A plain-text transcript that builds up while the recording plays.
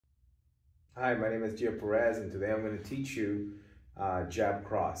Hi, my name is Gio Perez, and today I'm going to teach you jab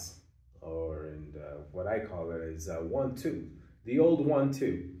cross, or what I call it is 1-2, the old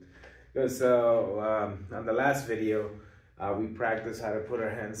 1-2. Because on the last video, we practiced how to put our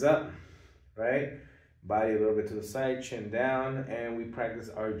hands up, right? Body a little bit to the side, chin down, and we practice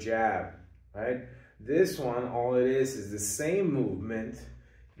our jab, right? This one, all it is the same movement.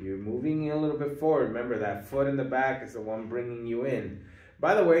 You're moving a little bit forward. Remember, that foot in the back is the one bringing you in.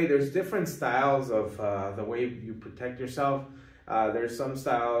 By the way, there's different styles of the way you protect yourself. There's some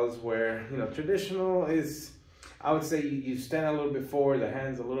styles where, traditional is, I would say you stand a little bit forward, the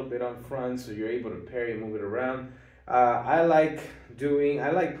hands a little bit on front, so you're able to parry and move it around. I like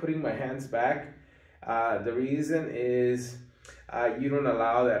putting my hands back. The reason is you don't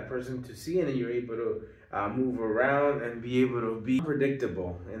allow that person to see, and you're able to move around and be able to be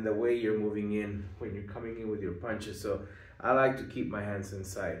predictable in the way you're moving in when you're coming in with your punches. So I like to keep my hands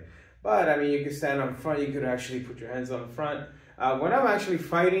inside. But I mean, you can stand on front, you could actually put your hands on front. When I'm actually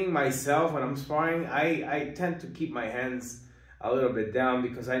fighting myself, when I'm sparring, I tend to keep my hands a little bit down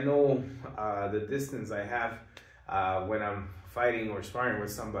because I know the distance I have when I'm fighting or sparring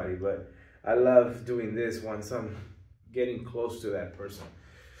with somebody. But I love doing this once I'm getting close to that person.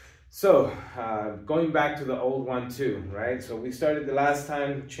 So going back to the old 1-2, right? So we started the last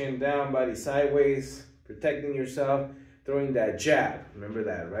time, chin down, body sideways, protecting yourself, throwing that jab. Remember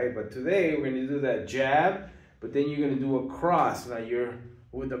that, right? But today we're going to do that jab, but then you're going to do a cross. Now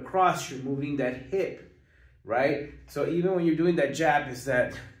with the cross, you're moving that hip, right? So even when you're doing that jab, it's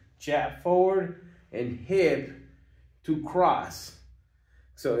that jab forward and hip to cross.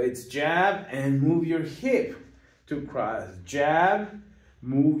 So it's jab and move your hip to cross. Jab,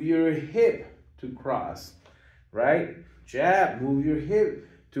 move your hip to cross, right? Jab, move your hip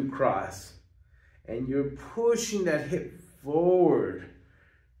to cross. And you're pushing that hip forward.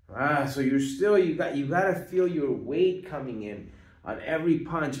 So you gotta feel your weight coming in on every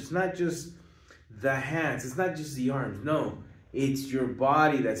punch. It's not just the hands, it's not just the arms. No, it's your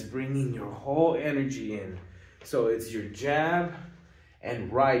body that's bringing your whole energy in. So it's your jab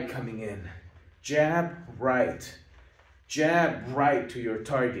and right coming in. Jab, right. Jab, right to your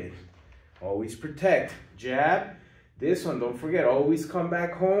target. Always protect. Jab. This one, don't forget, always come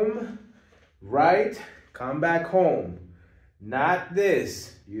back home. Right, come back home. Not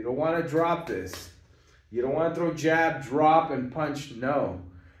this. You don't want to drop this. You don't want to throw jab, drop, and punch. No.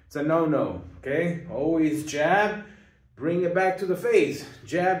 It's a no-no, okay? Always jab, bring it back to the face.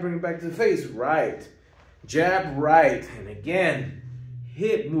 Jab, bring it back to the face. Right. Jab, right. And again,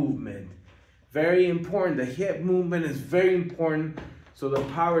 hip movement. Very important. The hip movement is very important. So the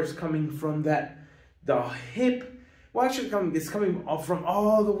power is coming from the hip. Well, actually, it's coming from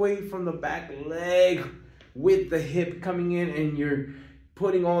all the way from the back leg with the hip coming in, and you're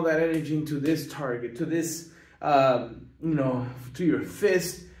putting all that energy into this target, to this, to your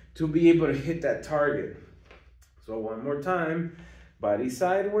fist to be able to hit that target. So one more time, body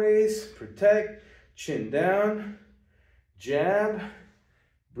sideways, protect, chin down, jab,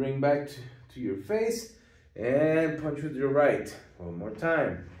 bring back to your face, and punch with your right. One more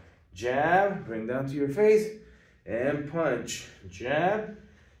time, jab, bring down to your face, and punch, jab,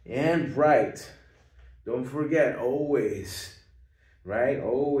 and right. Don't forget, always, right?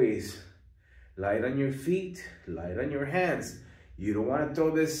 Always light on your feet, light on your hands. You don't want to throw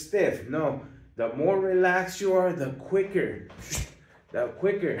this stiff. No, the more relaxed you are, the quicker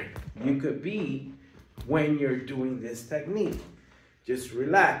you could be when you're doing this technique. Just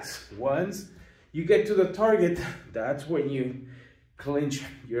relax. Once you get to the target, that's when you clench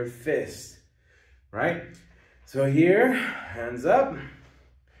your fist, right? So here, hands up,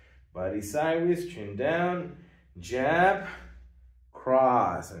 body sideways, chin down, jab,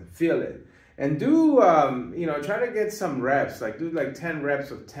 cross, and feel it. And do, try to get some reps, do like 10 reps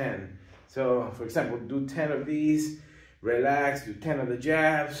of 10. So for example, do 10 of these, relax, do 10 of the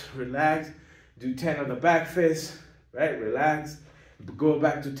jabs, relax, do 10 of the back fist, right, relax, go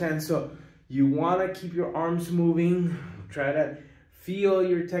back to 10. So you wanna keep your arms moving, try to feel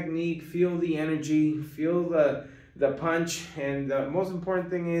your technique, feel the energy, feel the punch, and the most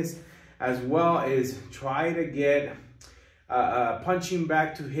important thing is, as well, is try to get punching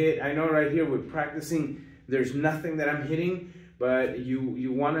back to hit. I know right here we're practicing, there's nothing that I'm hitting, but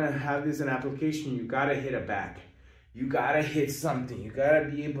you want to have this in application, you got to hit a back. You got to hit something. You got to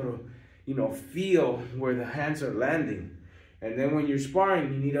be able to, feel where the hands are landing. And then when you're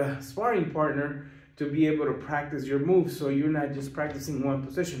sparring, you need a sparring partner to be able to practice your moves, so you're not just practicing one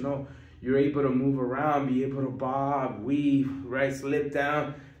position. No, you're able to move around, be able to bob, weave, right, slip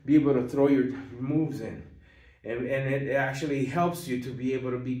down, be able to throw your moves in. And it actually helps you to be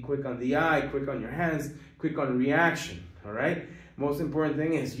able to be quick on the eye, quick on your hands, quick on reaction, all right? Most important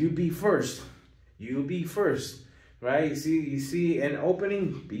thing is you be first. You be first, right? You see an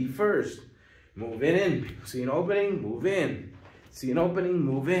opening, be first. Move it in. See an opening, move in. See an opening,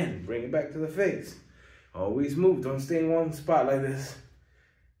 move in. Bring it back to the face. Always move. Don't stay in one spot like this.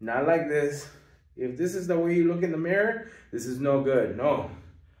 Not like this. If this is the way you look in the mirror, this is no good. No.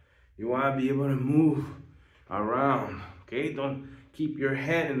 You want to be able to move around, okay? Don't keep your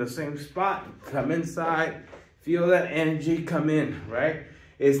head in the same spot. Come inside, feel that energy come in, right?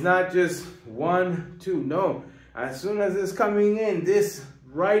 It's not just 1, 2, no. As soon as it's coming in, this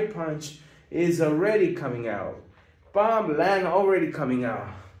right punch is already coming out. Bam, land already coming out.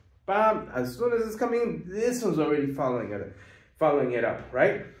 Bam, as soon as it's coming in, this one's already following it up,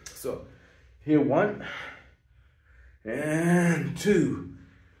 right? So here 1 and 2.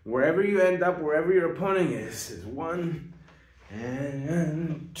 Wherever you end up, wherever your opponent is 1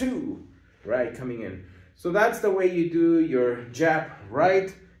 and 2, right, coming in. So that's the way you do your jab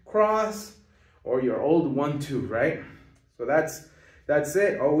right cross or your old 1-2, right? So that's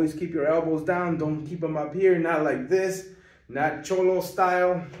it. Always keep your elbows down. Don't keep them up here, not like this, not cholo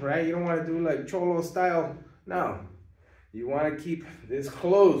style, right? You don't want to do like cholo style. No, you want to keep this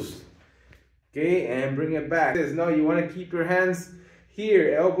closed, okay, and bring it back. No, you want to keep your hands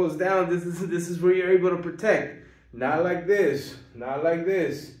here, elbows down. This is where you're able to protect. Not like this, not like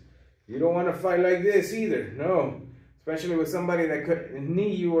this. You don't want to fight like this either. No, especially with somebody that could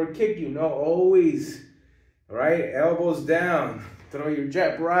knee you or kick you. No, always, right? Elbows down. Throw your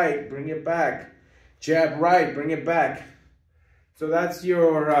jab right, bring it back. Jab right, bring it back. So that's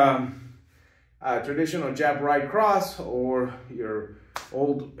your traditional jab right cross or your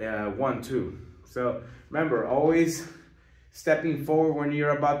old 1-2. So remember, always stepping forward when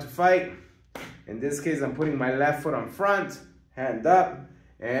you're about to fight. In this case, I'm putting my left foot on front, hand up,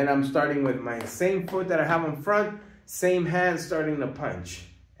 and I'm starting with my same foot that I have on front, same hand starting the punch.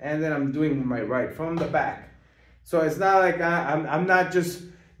 And then I'm doing my right from the back. So it's not like I'm not just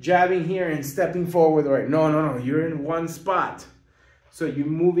jabbing here and stepping forward, right? No, you're in one spot. So you're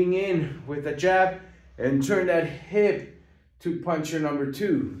moving in with a jab and turn that hip to punch your number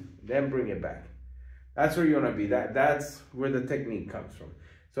 2, then bring it back. That's where you want to be. That's where the technique comes from.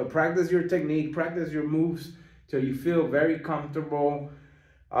 So practice your technique, practice your moves till you feel very comfortable,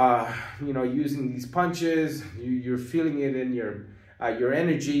 using these punches. You're feeling it in your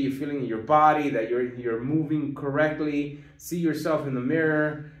energy, you're feeling in your body that you're moving correctly. See yourself in the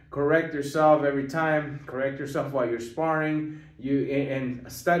mirror, correct yourself every time, correct yourself while you're sparring, and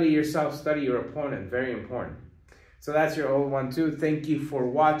study yourself, study your opponent, very important. So that's your old 1-2. Thank you for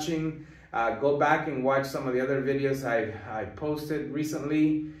watching. Go back and watch some of the other videos I posted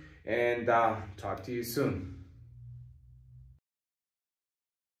recently, and talk to you soon.